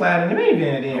minivan. You slide in the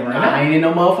minivan then, right? I ain't in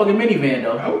no motherfucking minivan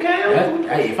though. Okay.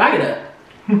 Hey, if I get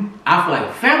I feel like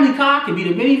a family car could be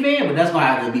the minivan, but that's gonna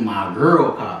have to be my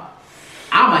girl car.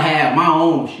 I'ma have my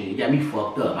own shit. You got me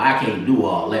fucked up. I can't do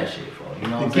all that shit for you.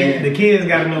 Know what I'm saying? The kids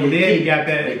got to know daddy got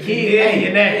that. The kids,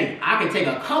 hey, I can take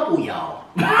a couple y'all.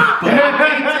 But I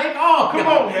can't take all. Come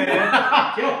on, man.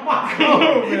 Come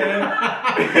on, man.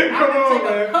 Come on,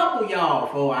 man. A couple y'all,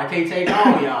 folks. I can't take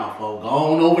all y'all, folks. Go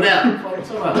on over there.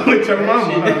 With your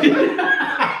mama.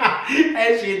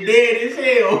 That shit dead as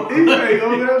hell. He say, go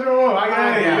there with your mama. I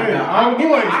got all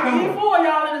boys. I get 4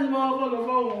 y'all in this motherfucker,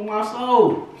 folks, on my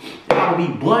soul. Y'all be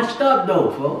bunched up,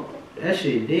 though, folks. That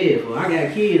shit dead, folks. I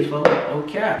got kids, folks.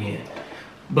 Okay. Yeah.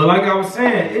 But like I was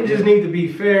saying, it just needs to be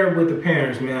fair with the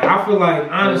parents, man. I feel like,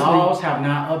 honestly, the laws have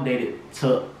not updated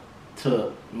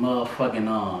to motherfucking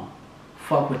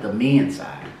fuck with the men's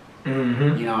side.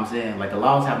 Mm-hmm. You know what I'm saying? Like the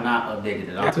laws have not updated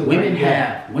at all. Women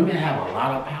have a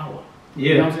lot of power. Yeah.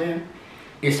 You know what I'm saying?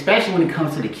 Especially when it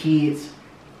comes to the kids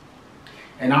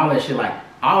and all that shit. Like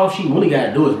all she really got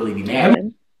to do is really be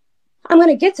married. I'm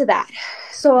gonna get to that.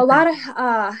 So a lot of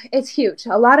it's huge.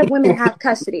 A lot of women have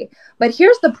custody, but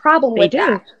here's the problem with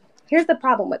that. here's the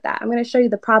problem with that. I'm going to show you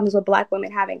the problems with Black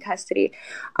women having custody.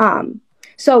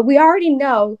 So we already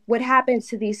know what happens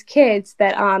to these kids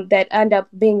that that end up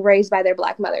being raised by their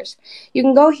Black mothers. You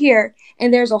can go here,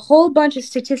 and there's a whole bunch of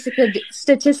statistical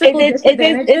disadvantages.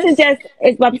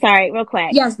 I'm sorry, real quick.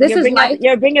 Yes, this is like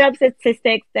you're bringing up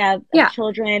statistics of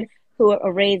children who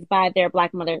are raised by their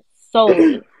Black mothers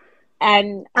solely.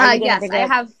 And yes, I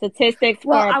have statistics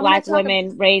for Black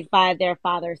women raised by their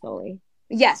father solely.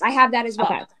 Yes, I have that as well.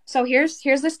 Okay. So here's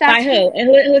the stats. By who? And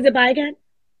who is it by again?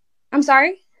 I'm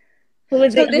sorry?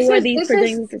 This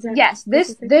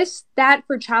stat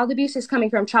for child abuse is coming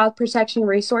from Child Protection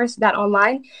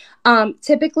Resource.online.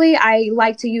 Typically, I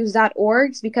like to use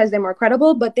 .orgs because they're more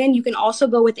credible, but then you can also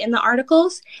go within the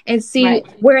articles and see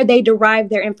where they derive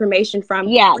their information from.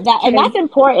 Yeah, that's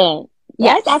important.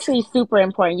 Yes. That's actually super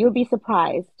important. You would be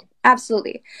surprised.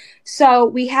 Absolutely. So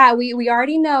we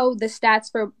already know the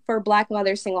stats for Black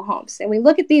mother single homes, and we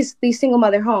look at these single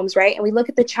mother homes, right? And we look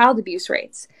at the child abuse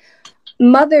rates.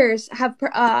 Mothers have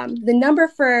the number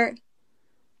for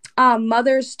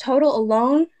mothers total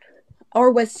alone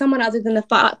or with someone other than the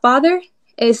father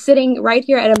is sitting right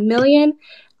here at over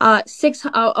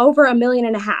 1.5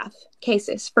 million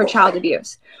cases for child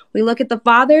abuse. We look at the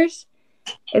fathers,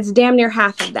 it's damn near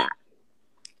half of that.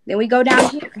 Then we go down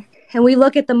here and we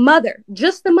look at the mother,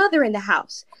 just the mother in the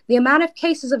house. The amount of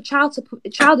cases of child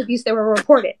abuse that were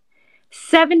reported,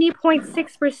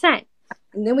 70.6%.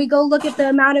 And then we go look at the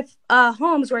amount of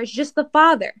homes where it's just the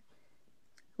father.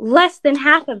 Less than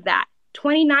half of that,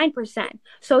 29%.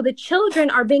 So the children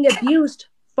are being abused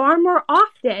far more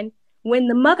often when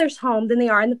the mother's home than they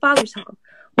are in the father's home.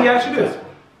 Let me ask you this.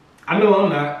 I know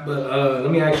I'm not, but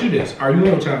let me ask you this. Are you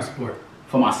on child support?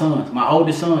 For my sons. My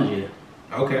oldest sons, yeah.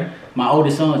 Okay. My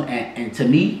oldest sons. And to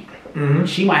me,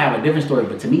 she might have a different story,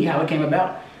 but to me, how it came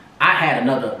about, I had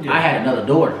another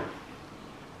daughter.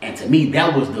 And to me,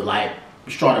 that was the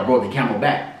straw that broke the camel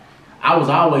back. I was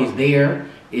always there.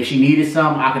 If she needed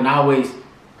something, I can always.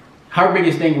 Her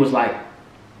biggest thing was I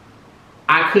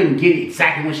couldn't get it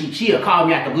exactly when she'd call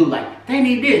me out the blue they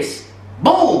need this.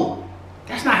 Boom.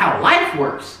 That's not how life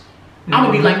works. I'm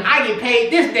gonna be I get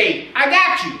paid this day. I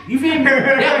got you. You feel me?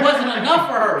 That wasn't enough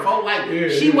for her, folks.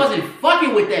 She wasn't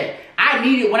fucking with that. I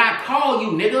needed when I call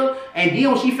you, nigga. And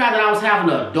then when she found out I was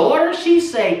having a daughter, she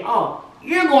say, "Oh,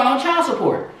 you're going on child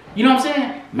support." You know what I'm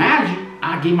saying? Mind you,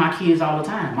 I get my kids all the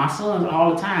time. My sons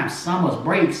all the time. Summers,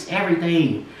 breaks,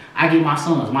 everything. I get my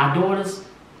sons. My daughters,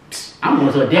 I'm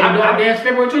going to a damn daughter dance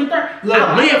February 23rd. Look,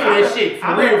 I live for this shit.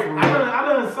 For real. I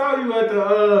done saw you at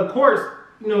the courts,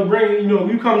 bringing,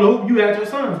 you come to hoop, you had your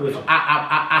sons with you.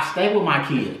 I stay with my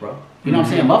kids, bro. You know what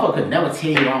I'm saying? Motherfucker could never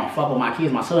tell you I don't fuck with my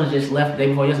kids. My sons just left the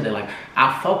day before yesterday.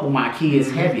 I fuck with my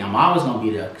kids heavy. I'm always going to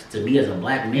be there. To me as a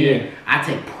Black man, I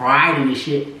take pride in this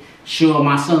shit. Show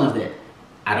my sons that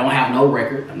I don't have no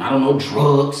record. I'm not on no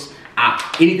drugs.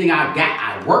 Anything I got,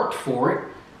 I worked for it.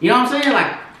 You know what I'm saying?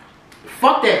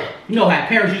 Fuck that. You know how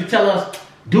parents used to tell us,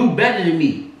 do better than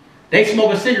me. They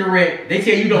smoke a cigarette. They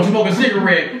tell you don't smoke a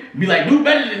cigarette. Be like, do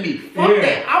better than me. Fuck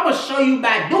that. I'm going to show you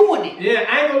by doing it. Yeah,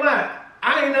 I ain't gonna lie.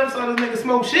 I ain't never saw this nigga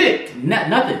smoke shit.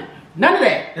 Nothing. None of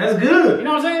that. That's good. You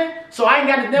know what I'm saying? So I ain't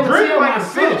got to never drink tell like my a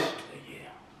fish.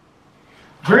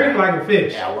 Drink like a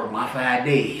fish. Yeah, I work my 5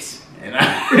 days. And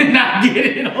I not get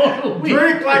it on the week.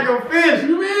 Drink like a fish.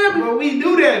 You remember? But we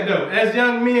do that though. As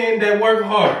young men that work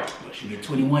hard. Once you get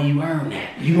 21, you earn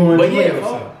that. You going to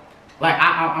yourself.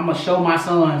 I'm going to show my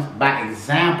sons by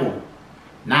example.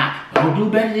 Not, don't do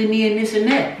better than me and this and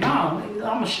that. No, I'm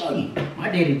going to show you. My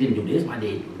daddy didn't do this. My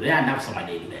daddy didn't do that. I never saw my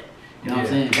daddy do that. You know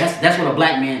what I'm saying? That's what a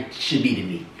Black man should be to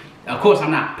me. Of course,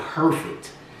 I'm not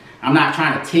perfect. I'm not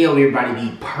trying to tell everybody to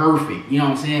be perfect, you know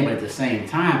what I'm saying? But at the same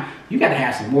time, you got to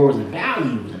have some morals and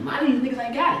values. And a lot of these niggas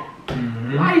ain't got it. A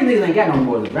lot of these niggas ain't got no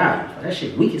morals and values. That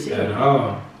shit weak as hell. At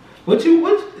all.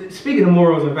 Speaking of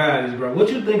morals and values, bro,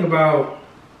 what you think about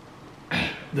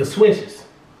the switches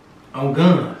on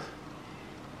guns?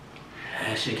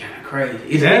 That shit kind of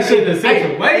crazy. That shit the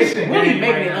situation. It's really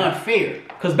making it unfair.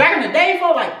 Because back in the day,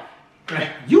 folks,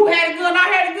 you had a gun, I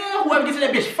had a gun, whoever gets to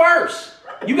that bitch first.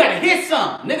 You gotta hit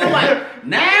something. Nigga,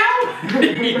 now,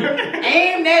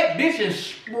 aim that bitch and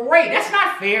spray. That's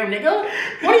not fair, nigga.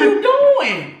 What are you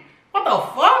doing? What the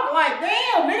fuck?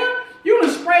 Damn, nigga. You done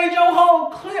sprayed your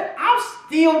whole clip. I'm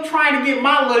still trying to get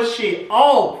my little shit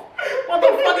off. What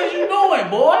the fuck is you doing,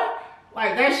 boy?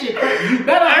 That shit crazy. You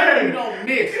better hope you don't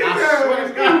miss. I swear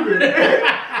to God.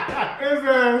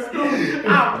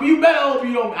 Stupid. You better hope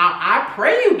you don't. I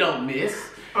pray you don't miss.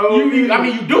 You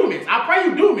do miss. I pray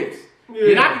you do miss. Yeah.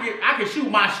 Then I can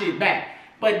shoot my shit back.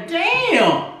 But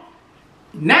damn,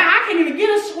 Now I can't even get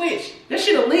a switch. This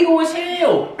shit illegal as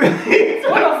hell. Where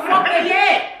the fuck they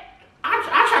at? I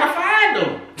try to find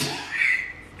them.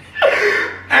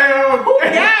 Who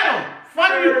got them?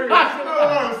 Fuck you.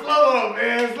 Slow up,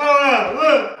 man. Slow up.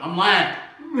 Look. I'm lying.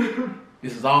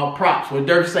 This is all props. What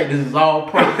Dirk say, this is all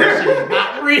props. This shit is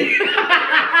not real.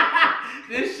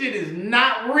 This shit is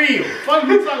not real. Fuck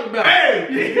you talking about?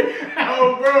 Hey.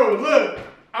 Oh, bro, look.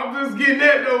 I'm just getting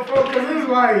that though, folks, because it's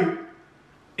like,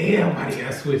 everybody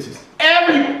got switches.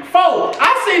 Every folk,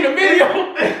 I seen the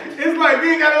video. It's like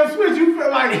you ain't got no switch. You feel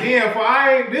like, damn,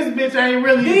 this bitch ain't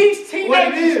really. These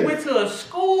teenagers went to a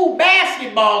school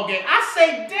basketball game. I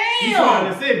say, damn. You talking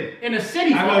in the city? In the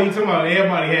city. I know you talking about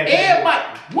everybody had.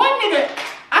 Everybody. One nigga.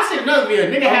 I seen another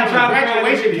video. Nigga having a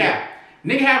graduation cap.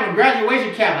 Nigga having a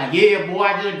graduation cap. Like, yeah, boy,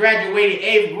 I just graduated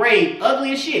 8th grade.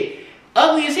 Ugly as shit.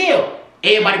 Ugly as hell.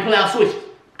 Everybody pull out switches.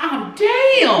 I'm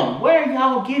damn. Where are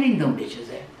y'all getting them bitches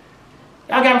at?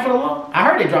 Y'all got them for the law? I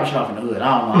heard they drop shit off in the hood.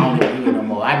 I don't know. I don't get the hood no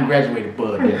more. I haven't graduated,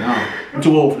 bud. I'm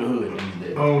too old for the hood these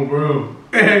days. Oh, bro.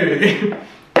 Hey,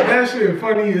 that shit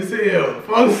funny as hell.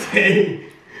 Folks say,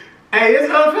 hey,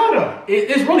 it's unfair though.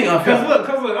 It's really unfair.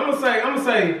 Cause look, I'm gonna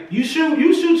say, you shoot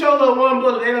your little one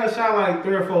bullet, they done shot like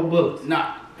 3 or 4 bullets.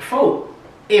 Nah, folk,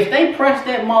 if they press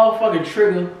that motherfucking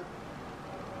trigger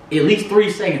at least 3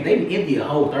 seconds, they can empty a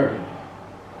whole 30.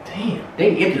 Damn.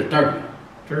 They can empty the 30.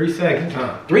 3 seconds,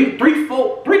 huh? 3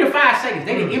 to 5 seconds,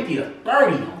 they can empty a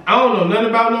 30. I don't know nothing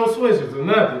about no switches or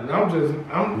nothing.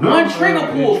 I'm trigger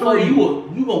pull for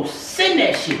you gonna send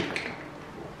that shit.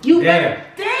 You damn,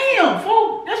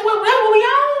 folk. That's what we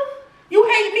on. You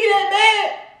hate me that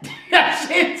bad? That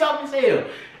shit tough as hell.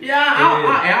 Yeah,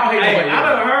 I hate hey, I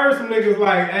done heard some niggas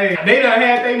like, hey, they done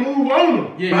had they move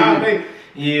on them.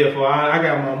 I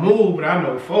got my move, but I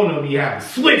know phone them be having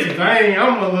switches. I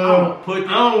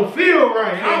don't feel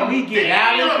right. Can we get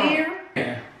out of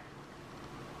here?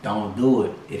 Don't do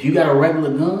it. If you got a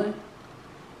regular gun,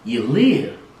 you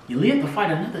live. You live to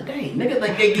fight another day. Nigga,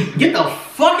 like, get the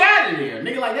fuck out of there.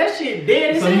 Nigga, like, that shit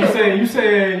dead as hell. So you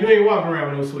saying you ain't walking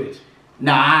around with no switch?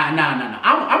 Nah.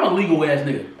 I'm a legal ass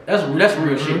nigga. That's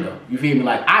real shit though. You feel me?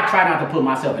 Like, I try not to put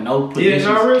myself in those positions.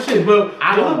 Yeah, not real shit. But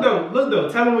look though.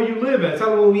 Tell them where you live at.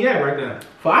 Tell them where we at right now.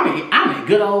 I'm in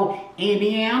good old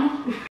Indiana.